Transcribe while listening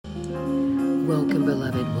welcome,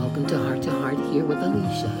 beloved. Welcome to Heart here with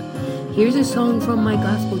Alicia. Here's a song from my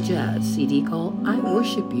gospel jazz CD called I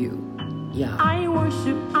Worship You. Yeah. I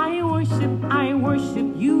worship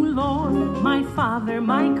you, Lord, my Father,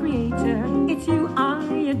 my Creator. It's you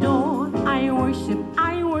I adore. I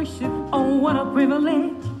worship, oh what a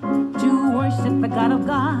privilege to worship the God of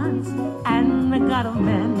gods and the God of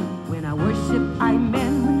men. When I worship, I'm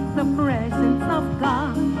in the presence of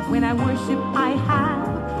God. When I worship, I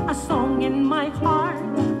have a song in my heart,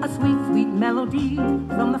 a sweet, sweet melody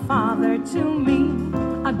from the Father to me,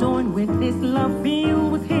 adorned with His love,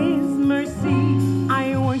 filled with His mercy.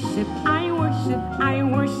 I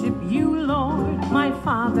worship you, Lord, my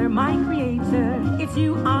Father, my Creator. It's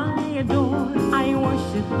you I adore. I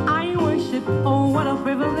worship, oh what a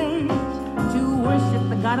privilege to worship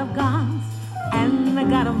the God of gods and the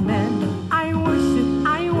God of men. I worship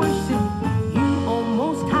you, oh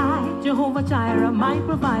Most High, Jehovah Jireh, my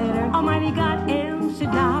provider, Almighty God, El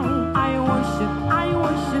Shaddai. I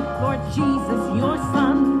worship, Lord Jesus, your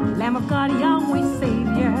Son, Lamb of God, Yahweh,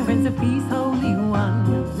 Savior, Prince of Peace, Holy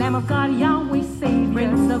One. Lamb of God, Yahweh, Savior,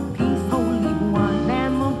 Prince of Peace, Holy One.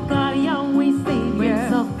 Lamb of God, Yahweh, Savior,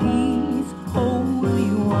 Prince of Peace, Holy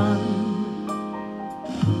One.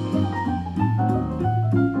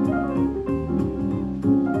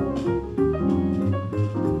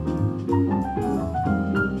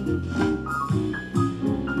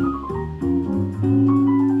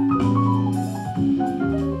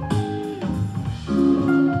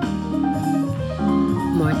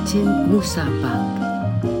 Martin Musabak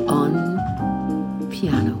on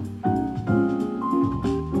piano.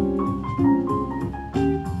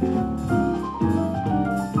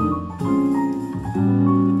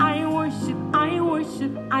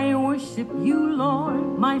 I worship you,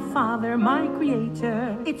 Lord, my Father, my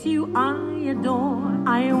Creator. It's you I adore.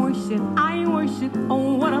 I worship,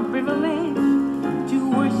 oh what a privilege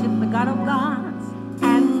to worship the God of gods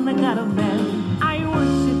and the God of men. I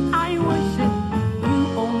worship you,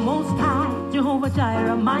 oh Most High, Jehovah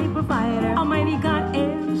Jireh, my provider, Almighty God,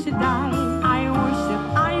 El Shaddai. I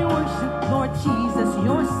worship, Lord Jesus,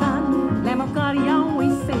 your Son, Lamb of God,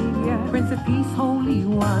 Yahweh, Savior, Prince of Peace, Holy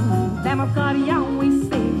One. Lamb of God, Yahweh,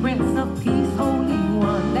 Savior, Prince of Peace, Holy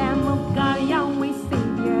One. Lamb of God, Yahweh,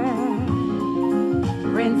 Savior,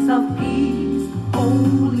 Prince of Peace,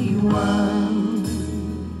 Holy One.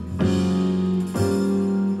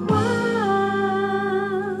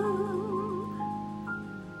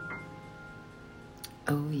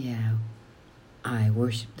 Oh, yeah. I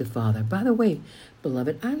worship the Father. By the way,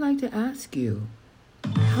 beloved, I'd like to ask you,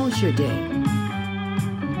 how's your day?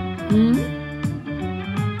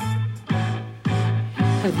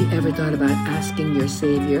 Have you ever thought about asking your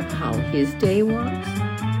Savior how His day was?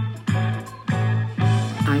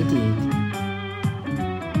 I did.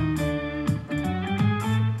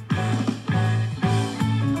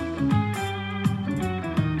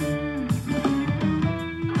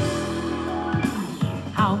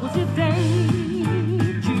 How was your day,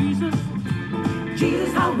 Jesus?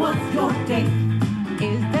 Jesus, how was your day?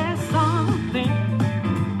 Is there something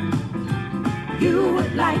you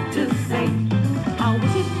would like to say? How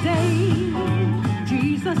was your day,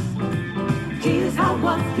 Jesus? Jesus, how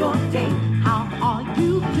was your day? How are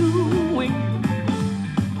you doing?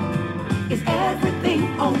 Is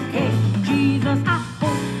everything okay? Jesus, I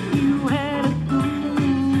hope you had a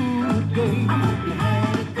good day. I hope you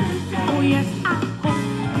had a good day. Oh yes, I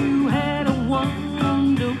hope you had a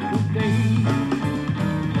wonderful day.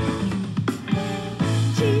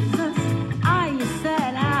 Jesus, are you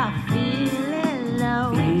sad? I'm feeling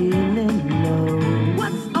low.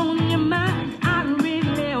 What's on your mind? I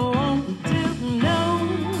really want to know.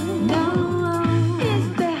 Is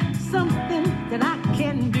there something that I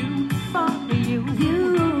can do for you?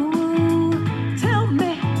 Tell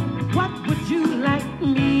me, what would you like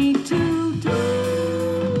me to do?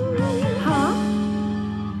 Huh?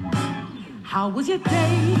 How was your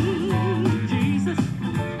day, Jesus?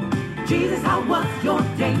 Jesus, how was your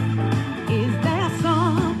day? Is there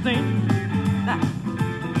something that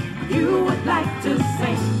you would like to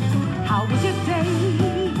say? How was your day,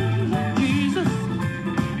 Jesus?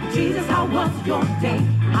 Jesus, how was your day?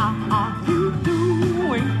 How are you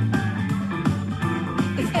doing?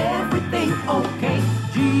 Is everything okay?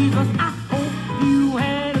 Jesus, I hope you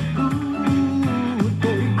had a good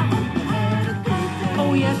day. I hope you had a good day.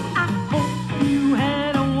 Oh yes, I hope you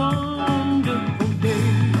had a wonderful day.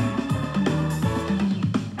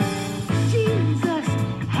 Jesus,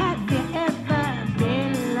 have you ever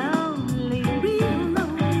been lonely? Real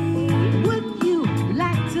lonely? Would you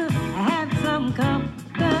like to have some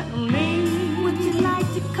company? Would you like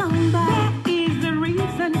to come by?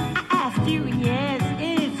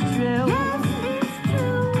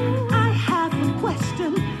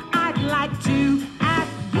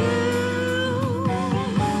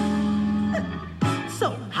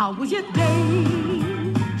 was your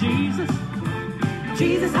day, Jesus?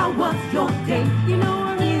 Jesus, how was your day? You know what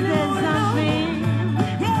I mean? Is there something,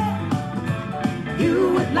 yeah,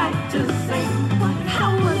 you would like to say?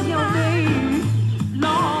 How was your day,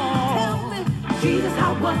 Lord? Tell me, Jesus,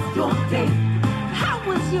 how was your day? How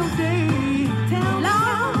was your day? Tell me,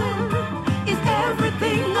 Lord, is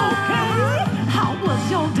everything okay? How was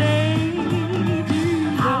your day?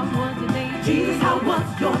 How was your day? Jesus, how was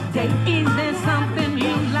your day? Is there something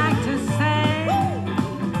you'd like to say?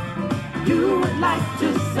 You would like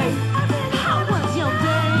to say, how was your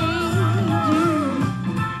day?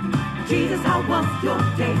 Jesus, how was your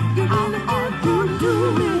day? How are you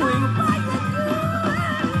doing?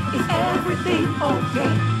 Is everything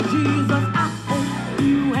okay? Jesus, I hope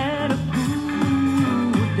you had a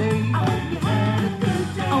good day. I hope you had a good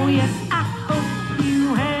day. Oh yes, I hope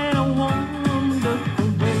you had a wonderful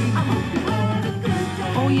day. I hope you had a good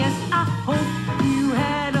day. Oh yes, I hope you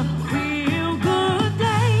had a real good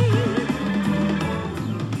day.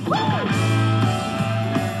 Woo!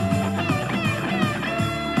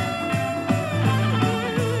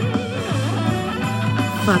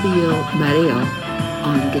 Fabio Mario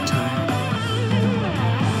on guitar.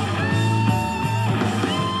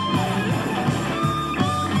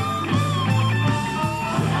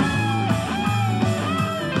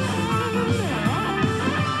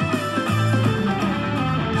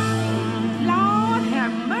 Lord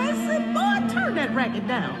have mercy, boy, turn that record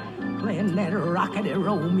down. Playing that rockety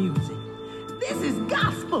roll music. This is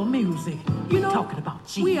gospel music. You know, talking about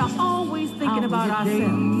Jesus. We are always thinking about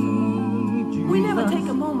ourselves. We never take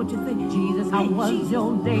a moment to think, Jesus, how was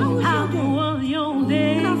your day? How was your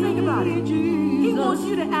day? Now think about it. He wants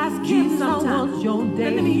you to ask him sometimes. How was your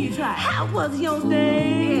day? Let me hear you try. How was your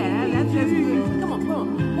day? Yeah, that's good. Come on.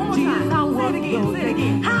 One more time. How was your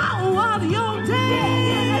day? How was your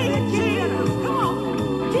day? Jesus, come on.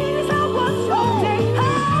 Jesus, how was your day?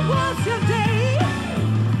 How was your day?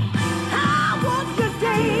 How was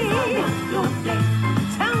your day?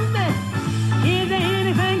 Tell me, is there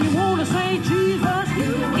anything you want to say, Jesus? Is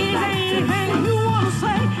there anything you want to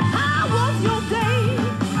say? How was your day?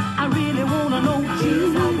 I really want to know,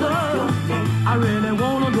 Jesus. I really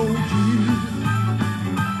want to know, Jesus.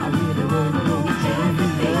 I really want to know, Jesus.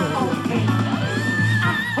 Okay.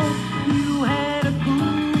 I hope you had a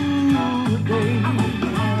good day.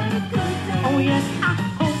 Oh yes, I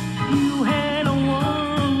hope you had a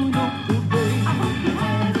wonderful day.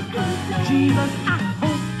 Jesus, I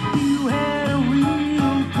hope you had a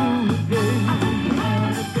real good day.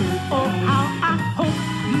 Oh, how I hope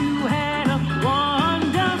you had a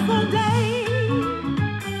wonderful day.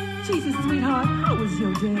 Jesus, sweetheart, how was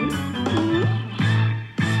your day?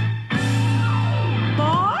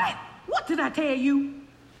 Boy, what did I tell you?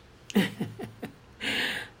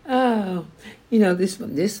 Oh, this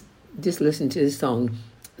listen to this song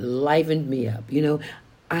livened me up.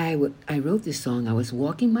 I wrote this song. I was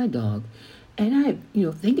walking my dog, and I,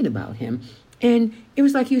 thinking about him, and it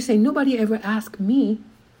was like you saying, nobody ever asked me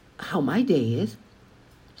how my day is.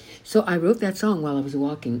 So I wrote that song while I was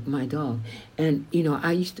walking my dog, and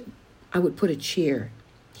I would put a chair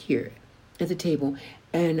here at the table,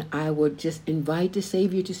 and I would just invite the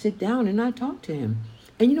Savior to sit down, and I'd talk to him.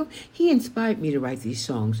 And he inspired me to write these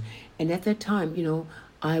songs. And at that time,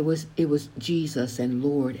 it was Jesus and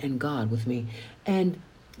Lord and God with me, and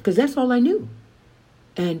because that's all I knew.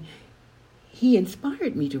 And he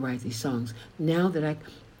inspired me to write these songs. Now that I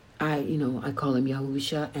call him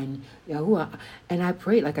Yahusha and Yahuwah, and I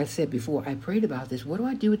prayed, like I said before, I prayed about this. What do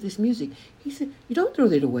I do with this music? He said, you don't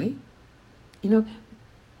throw it away.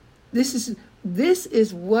 This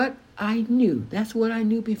is what I knew. That's what I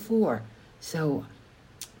knew before. So,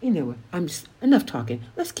 I'm just enough talking.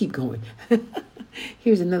 Let's keep going.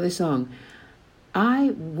 Here's another song. I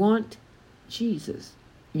want Jesus.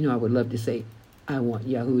 I would love to say, I want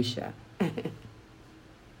Yahusha.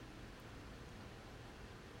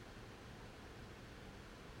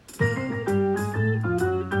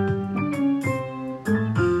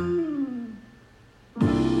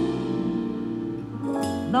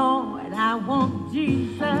 Lord, I want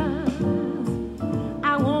Jesus.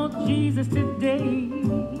 I want Jesus today.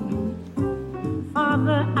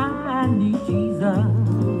 Father, I need Jesus.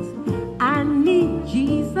 I need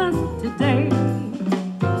Jesus today.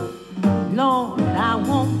 Lord, I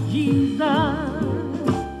want Jesus.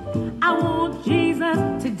 I want Jesus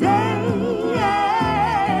today.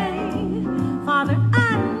 Father,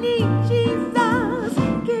 I need Jesus.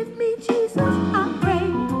 Give me Jesus, I pray.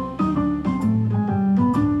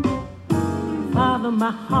 Father,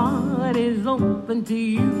 my heart is open to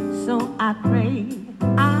you, so I pray.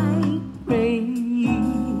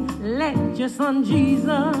 Let let your son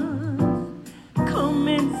Jesus come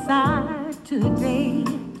inside today.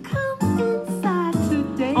 Come inside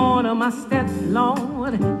today. Order my steps,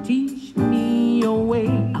 Lord. Teach me your way.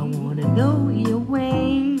 I want to know your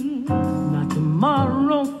way. Not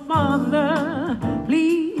tomorrow, Father.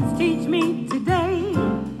 Please teach me today.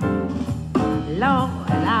 Lord,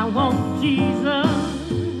 I want Jesus.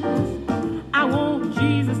 I want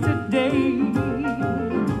Jesus today.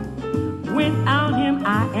 Without him,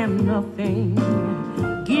 I am nothing.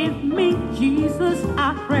 Give me Jesus,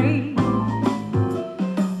 I pray.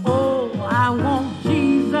 Oh, I want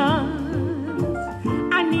Jesus.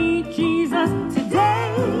 I need Jesus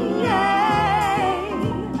today.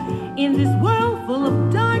 In this world full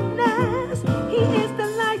of darkness, he is the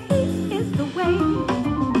light, he is the way.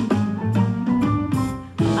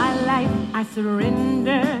 My life, I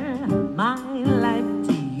surrender. My life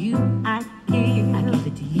to you, I give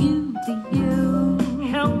it to you, to you.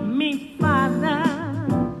 Help me, Father,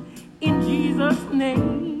 in Jesus'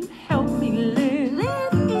 name. Help me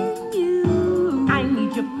live in you. I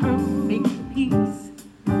need your perfect peace.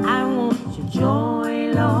 I want your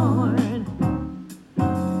joy, Lord.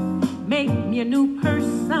 Make me a new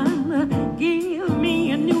person. Give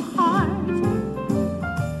me a new heart.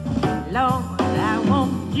 Lord, I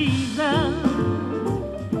want Jesus.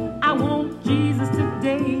 I want Jesus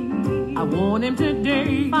today. I want him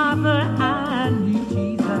today. Father, I need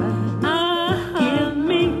Jesus. Give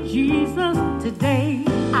me Jesus today.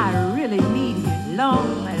 I really need it,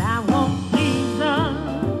 Lord. I want Jesus.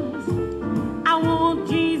 I want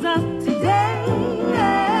Jesus today.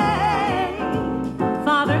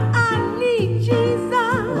 Father, I need Jesus.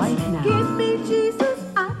 Right now. Give me Jesus,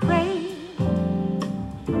 I pray.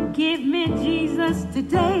 Give me Jesus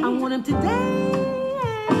today. I want him today.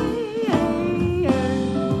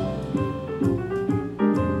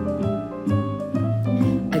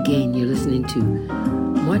 Again, you're listening to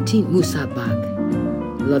Martin Musa Bach,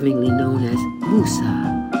 lovingly known as Musa,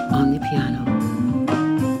 on the piano.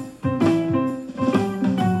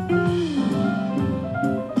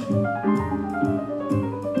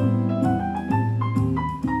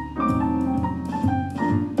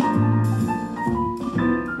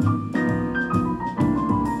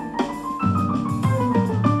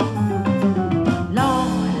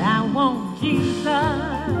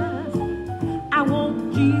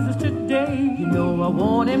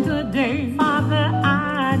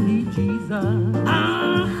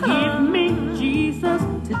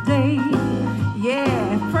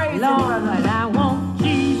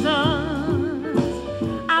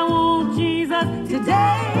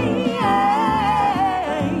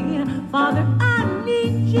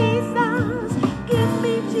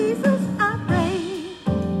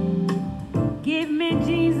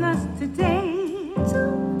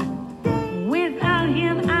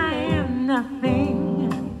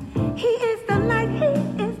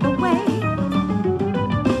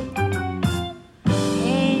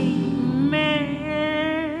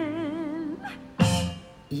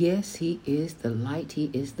 Yes, he is the light, he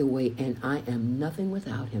is the way, and I am nothing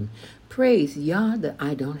without him. Praise Yah that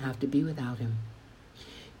I don't have to be without him.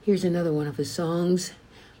 Here's another one of his songs.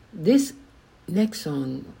 This next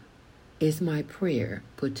song is my prayer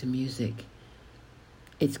put to music.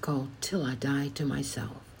 It's called Till I Die to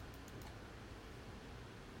Myself.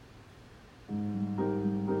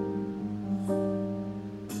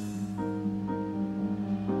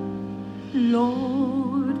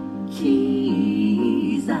 Lord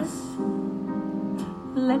Jesus,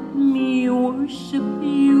 let me worship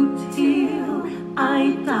you till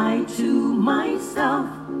I die to myself.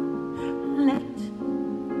 Let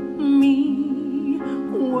me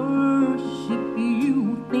worship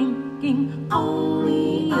you, thinking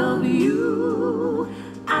only of you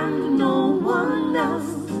and no one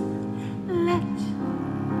else. Let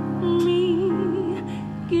me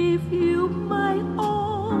give you my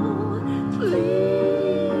all,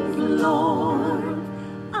 please, Lord.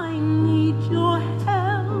 I need your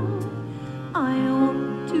help. I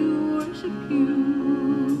want to worship you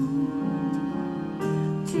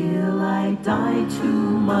till I die to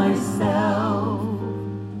myself.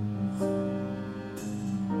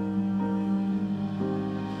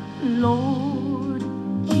 Lord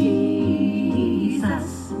Jesus,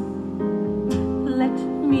 let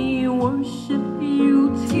me worship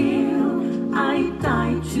you till I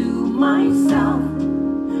die to myself.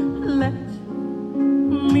 Let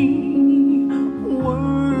me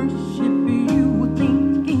worship you,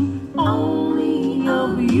 thinking only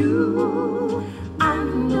of you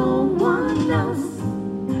and no one else.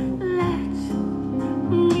 Let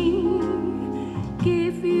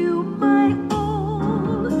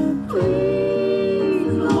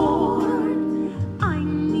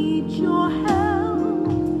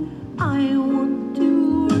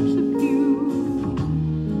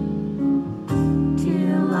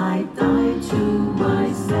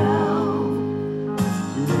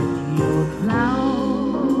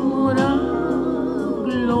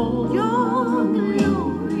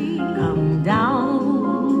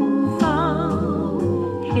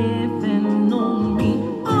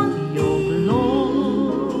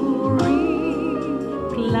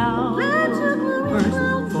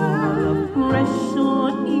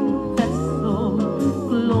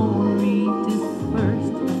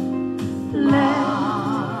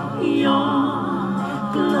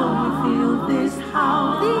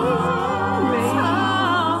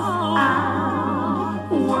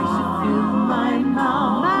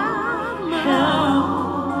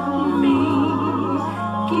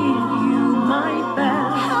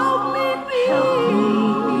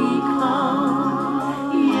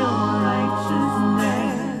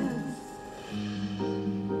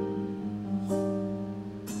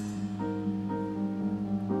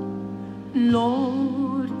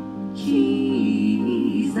Lord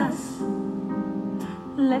Jesus,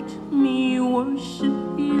 let me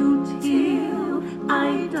worship you till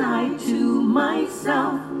I die to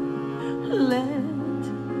myself. Let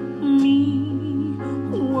me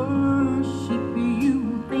worship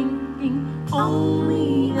you, thinking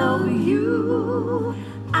only of you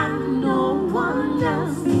and no one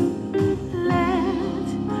else. Let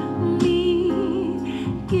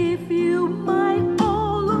me give you my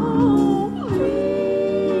all. Oh,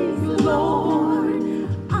 please, Lord,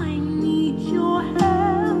 I need your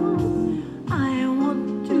help. I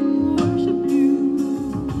want to worship you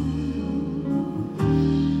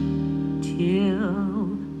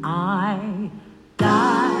till I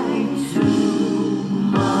die to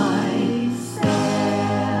myself.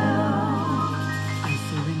 I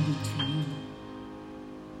surrender to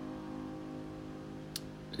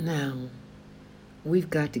you. Now, we've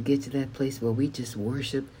got to get to that place where we just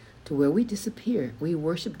worship to where we disappear. We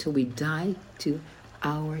worship till we die to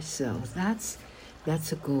ourselves. That's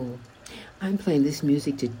a goal. I'm playing this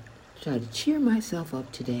music to try to cheer myself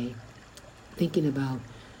up today, thinking about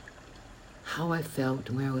how I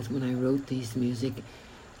felt where I was when I wrote this music,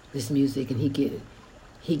 and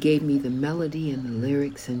he gave me the melody and the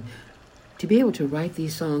lyrics, and to be able to write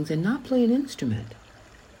these songs and not play an instrument,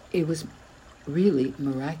 it was really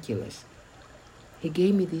miraculous. He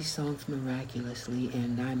gave me these songs miraculously,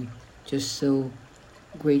 and I'm just so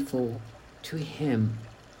grateful to him,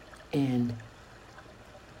 and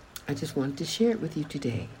I just wanted to share it with you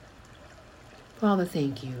today. Father,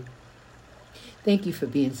 thank you. Thank you for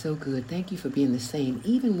being so good. Thank you for being the same.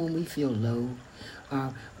 Even when we feel low,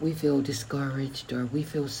 or we feel discouraged, or we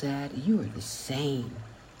feel sad, you are the same.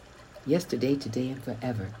 Yesterday, today, and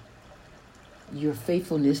forever. Your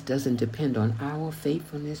faithfulness doesn't depend on our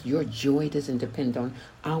faithfulness. Your joy doesn't depend on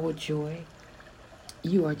our joy.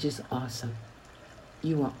 You are just awesome.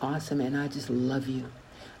 You are awesome, and I just love you.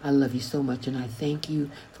 I love you so much, and I thank you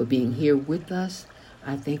for being here with us.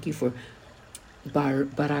 I thank you for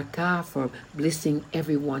Barakah, for blessing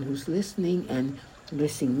everyone who's listening and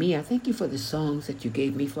blessing me. I thank you for the songs that you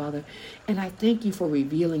gave me, Father. And I thank you for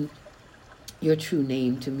revealing your true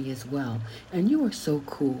name to me as well. And you are so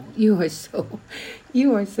cool. You are so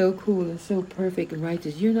cool and so perfect and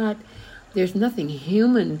righteous. There's nothing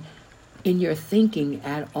human in your thinking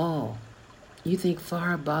at all. You think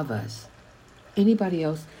far above us. Anybody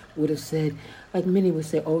else would have said, like many would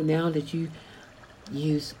say, oh, now that you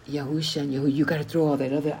use Yahusha and Yahu, you got to throw all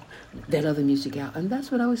that other music out. And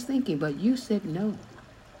that's what I was thinking, but you said no.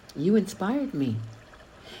 You inspired me.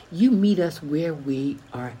 You meet us where we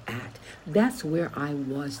are at. That's where I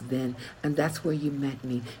was then, and that's where you met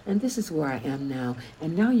me. And this is where I am now.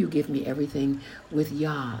 And now you give me everything with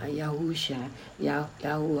Yahusha,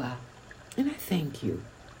 Yahuwah. And I thank you.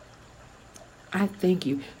 I thank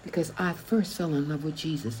you because I first fell in love with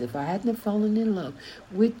Jesus. If I hadn't fallen in love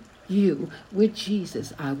with you, with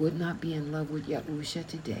Jesus, I would not be in love with Yahusha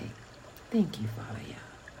today. Thank you, Father Yah.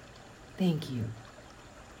 Thank you.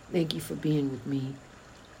 Thank you for being with me.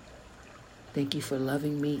 Thank you for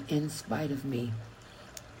loving me in spite of me.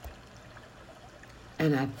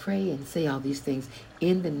 And I pray and say all these things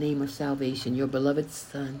in the name of salvation, your beloved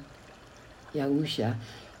Son, Yahusha,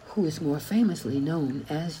 who is more famously known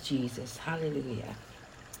as Jesus. Hallelujah.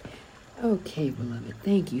 Okay, beloved,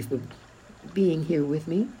 thank you for being here with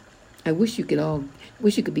me. I wish you could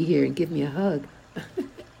be here and give me a hug.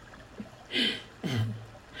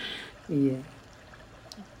 Yeah.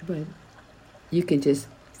 But you can just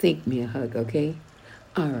think me a hug, okay?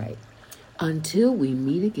 All right. Until we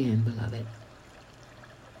meet again, beloved.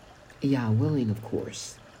 Yah willing, of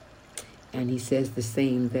course. And he says the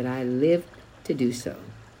same, that I live to do so.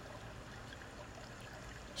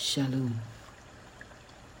 Shalom.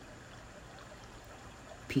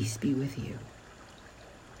 Peace be with you.